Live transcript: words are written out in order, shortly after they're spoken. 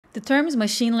The terms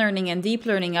machine learning and deep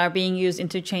learning are being used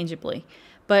interchangeably.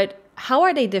 But how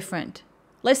are they different?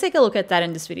 Let's take a look at that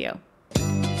in this video.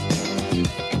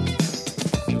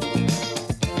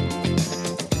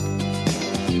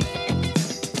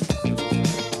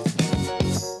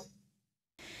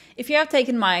 If you have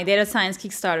taken my Data Science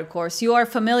Kickstarter course, you are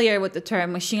familiar with the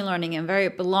term machine learning and where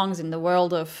it belongs in the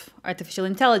world of artificial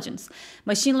intelligence.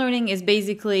 Machine learning is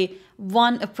basically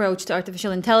one approach to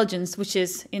artificial intelligence, which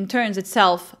is in turns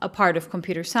itself a part of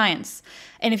computer science.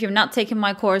 And if you've not taken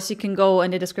my course, you can go in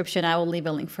the description. I will leave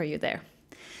a link for you there.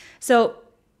 So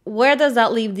where does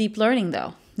that leave deep learning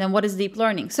though? Then what is deep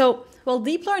learning? Well,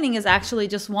 deep learning is actually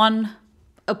just one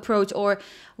approach or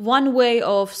one way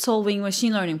of solving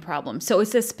machine learning problems. So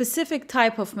it's a specific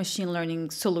type of machine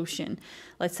learning solution.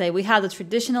 Let's say we have the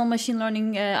traditional machine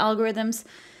learning algorithms.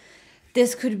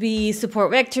 This could be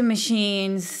support vector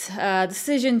machines,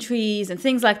 decision trees, and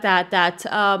things like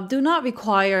that do not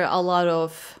require a lot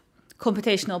of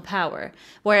computational power.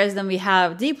 Whereas then we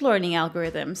have deep learning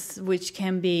algorithms, which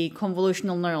can be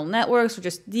convolutional neural networks or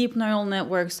just deep neural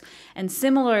networks, and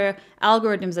similar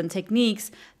algorithms and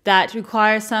techniques that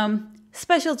require some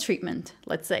special treatment,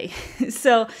 let's say.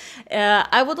 So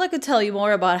I would like to tell you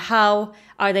more about how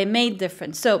are they made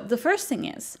different. So the first thing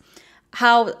is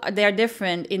how they're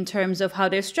different in terms of how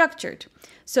they're structured.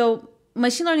 So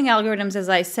machine learning algorithms, as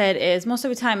I said, is most of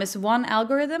the time is one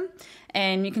algorithm,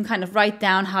 and you can kind of write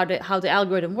down how the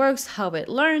algorithm works, how it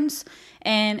learns,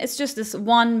 and it's just this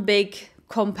one big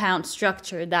compound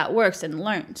structure that works and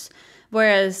learns.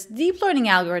 Whereas deep learning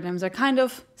algorithms are kind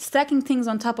of stacking things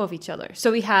on top of each other.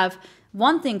 So we have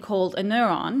one thing called a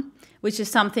neuron, which is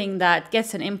something that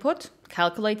gets an input,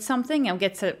 calculates something, and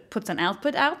puts an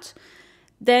output out.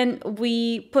 Then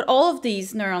we put all of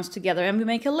these neurons together and we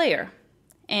make a layer.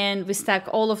 And we stack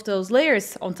all of those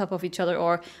layers on top of each other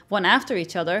or one after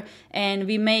each other, and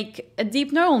we make a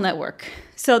deep neural network.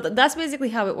 So that's basically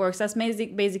how it works. That's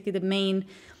basically the main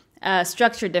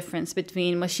structure difference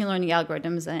between machine learning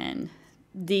algorithms and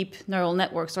deep neural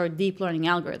networks or deep learning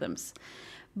algorithms.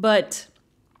 But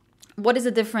what is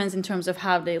the difference in terms of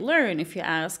how they learn, if you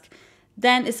ask?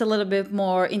 Then it's a little bit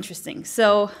more interesting.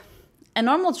 So a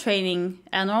normal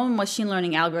machine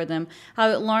learning algorithm, how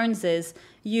it learns is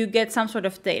you get some sort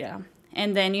of data,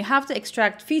 and then you have to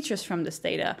extract features from this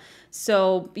data.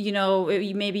 So,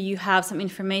 maybe you have some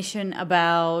information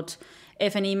about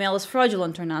if an email is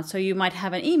fraudulent or not. So you might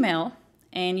have an email,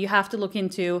 and you have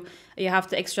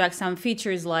to extract some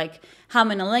features like how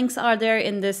many links are there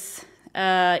in this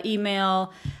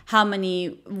email, how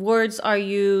many words are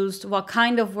used, what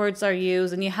kind of words are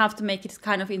used, and you have to make it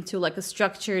kind of into like a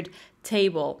structured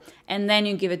table, and then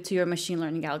you give it to your machine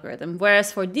learning algorithm.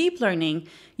 Whereas for deep learning,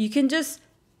 you can just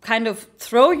kind of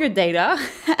throw your data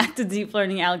at the deep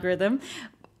learning algorithm.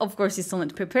 Of course, you still need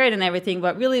to prepare it and everything,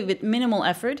 but really with minimal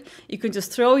effort, you can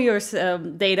just throw your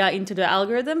data into the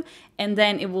algorithm, and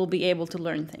then it will be able to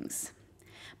learn things.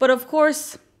 But of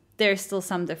course, there's still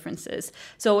some differences.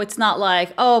 So it's not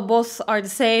like, oh, both are the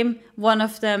same. One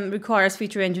of them requires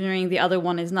feature engineering, the other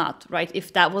one is not, right?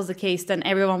 If that was the case, then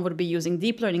everyone would be using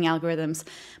deep learning algorithms.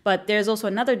 But there's also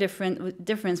another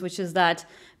difference, which is that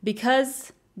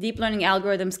because deep learning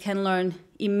algorithms can learn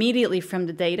immediately from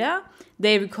the data,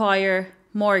 they require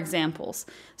more examples.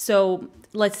 So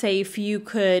let's say if you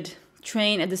could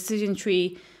train a decision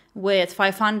tree with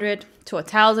 500 to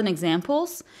 1,000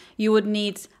 examples, you would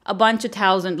need a bunch of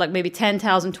thousand, like maybe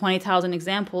 10,000, 20,000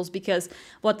 examples, because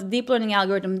what the deep learning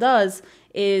algorithm does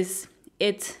is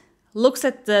it looks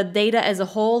at the data as a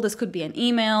whole. This could be an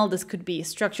email, this could be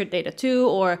structured data too,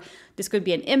 or this could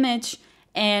be an image,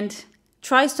 and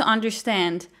tries to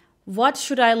understand what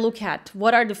should I look at?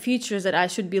 What are the features that I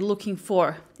should be looking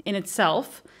for in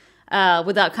itself,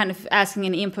 without kind of asking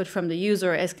any input from the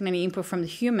user or asking any input from the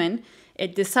human.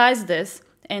 It decides this,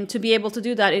 and to be able to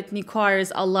do that, it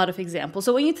requires a lot of examples.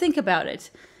 So when you think about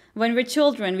it, when we're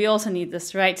children, we also need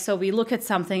this, right? So we look at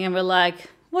something and we're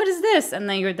like, what is this? And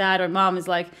then your dad or mom is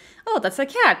like, oh, that's a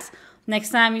cat.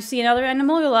 Next time you see another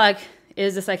animal, you're like,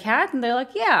 is this a cat? And they're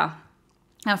like, yeah.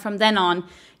 And from then on,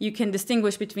 you can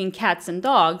distinguish between cats and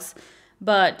dogs.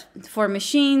 But for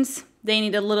machines, they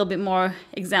need a little bit more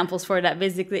examples for that.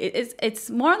 Basically, it's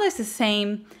more or less the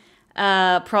same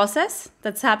process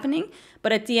that's happening,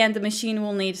 but at the end, the machine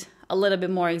will need a little bit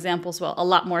more examples, well, a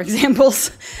lot more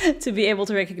examples to be able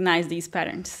to recognize these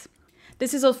patterns.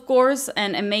 This is, of course,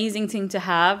 an amazing thing to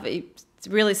have. It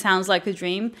really sounds like a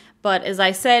dream, but as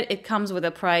I said, it comes with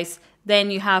a price. Then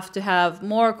you have to have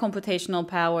more computational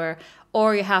power,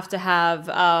 or you have to have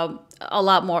a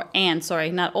lot more, and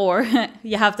sorry, not or,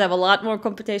 you have to have a lot more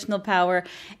computational power,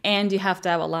 and you have to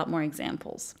have a lot more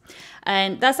examples.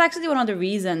 And that's actually one of the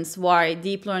reasons why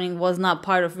deep learning was not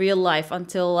part of real life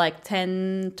until like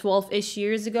 10, 12-ish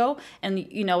years ago. And,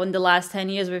 you know, in the last 10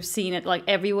 years, we've seen it like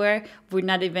everywhere. We're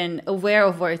not even aware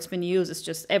of where it's been used. It's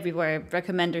just everywhere.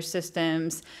 Recommender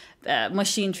systems,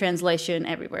 machine translation,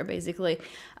 everywhere, basically.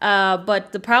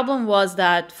 But the problem was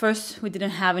that first, we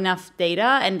didn't have enough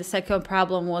data. And the second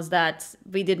problem was that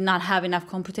we did not have enough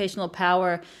computational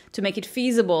power to make it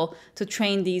feasible to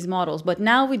train these models. But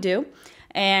now we do.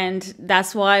 And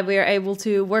that's why we are able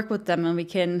to work with them, and we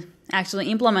can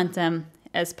actually implement them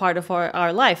as part of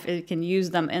our life. We can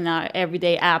use them in our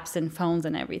everyday apps and phones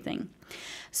and everything.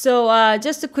 So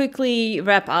just to quickly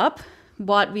wrap up,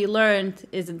 what we learned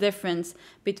is the difference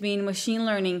between machine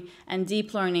learning and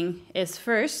deep learning is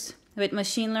first, with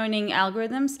machine learning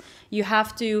algorithms, you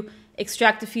have to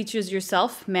extract the features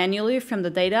yourself manually from the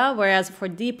data, whereas for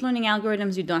deep learning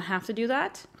algorithms, you don't have to do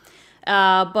that.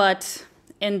 But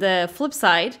in the flip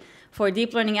side, for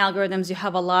deep learning algorithms,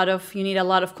 you need a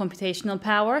lot of computational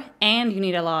power and you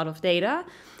need a lot of data.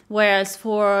 Whereas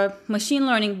for machine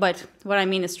learning, but what I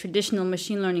mean is traditional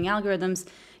machine learning algorithms,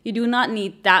 you do not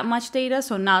need that much data,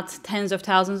 so not tens of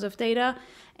thousands of data.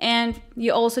 And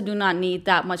you also do not need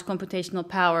that much computational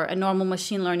power. A normal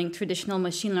traditional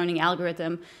machine learning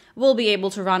algorithm will be able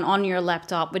to run on your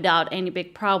laptop without any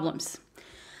big problems.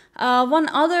 One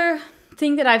other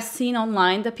thing that I've seen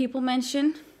online that people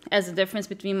mention as a difference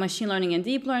between machine learning and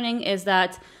deep learning is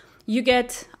that you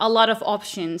get a lot of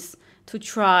options to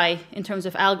try in terms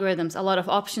of algorithms, a lot of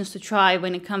options to try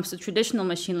when it comes to traditional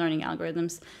machine learning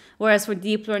algorithms, whereas for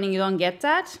deep learning, you don't get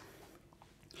that.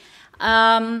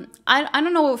 I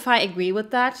don't know if I agree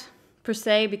with that per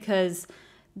se, because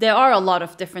there are a lot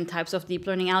of different types of deep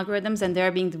learning algorithms and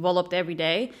they're being developed every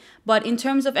day. But in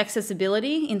terms of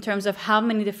accessibility, in terms of how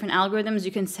many different algorithms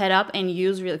you can set up and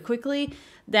use really quickly,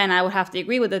 then I would have to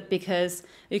agree with it, because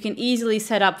you can easily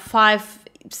set up 5,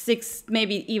 6,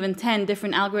 maybe even 10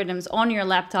 different algorithms on your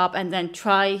laptop and then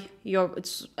try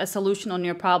a solution on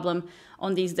your problem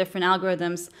on these different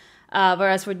algorithms.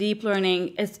 Whereas for deep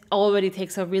learning, it already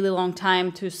takes a really long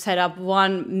time to set up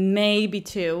one, maybe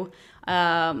two,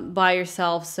 by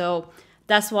yourself. So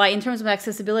that's why in terms of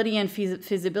accessibility and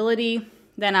feasibility,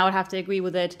 then I would have to agree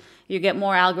with it. You get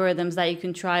more algorithms that you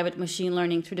can try with machine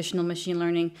learning, traditional machine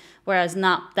learning, whereas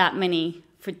not that many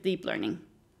for deep learning.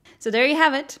 So there you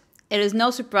have it. It is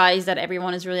no surprise that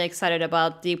everyone is really excited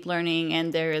about deep learning,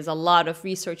 and there is a lot of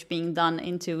research being done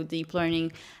into deep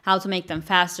learning, how to make them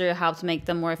faster, how to make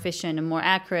them more efficient and more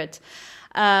accurate.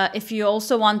 If you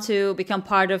also want to become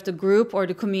part of the group or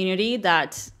the community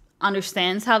that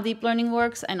understands how deep learning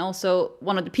works, and also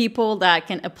one of the people that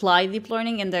can apply deep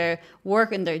learning in their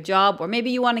work, in their job, or maybe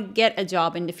you want to get a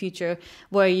job in the future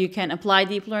where you can apply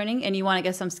deep learning and you want to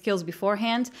get some skills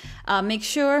beforehand, make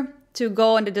sure to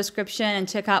go in the description and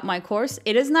check out my course.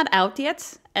 It is not out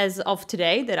yet as of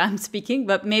today that I'm speaking,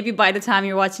 but maybe by the time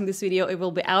you're watching this video, it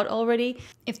will be out already.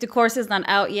 If the course is not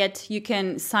out yet, you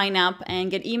can sign up and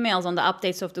get emails on the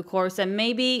updates of the course, and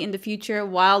maybe in the future,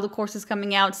 while the course is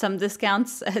coming out, some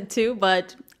discounts too,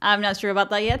 but I'm not sure about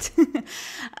that yet.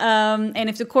 And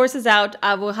if the course is out,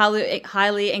 I will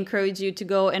highly encourage you to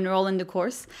go enroll in the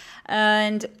course.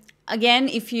 And again,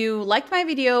 if you liked my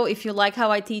video, if you like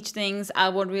how I teach things, I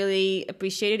would really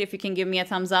appreciate it if you can give me a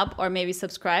thumbs up or maybe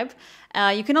subscribe.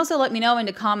 You can also let me know in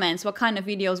the comments what kind of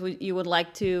videos you would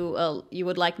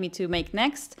like me to make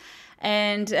next.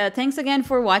 And thanks again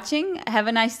for watching. Have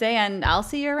a nice day, and I'll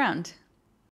see you around.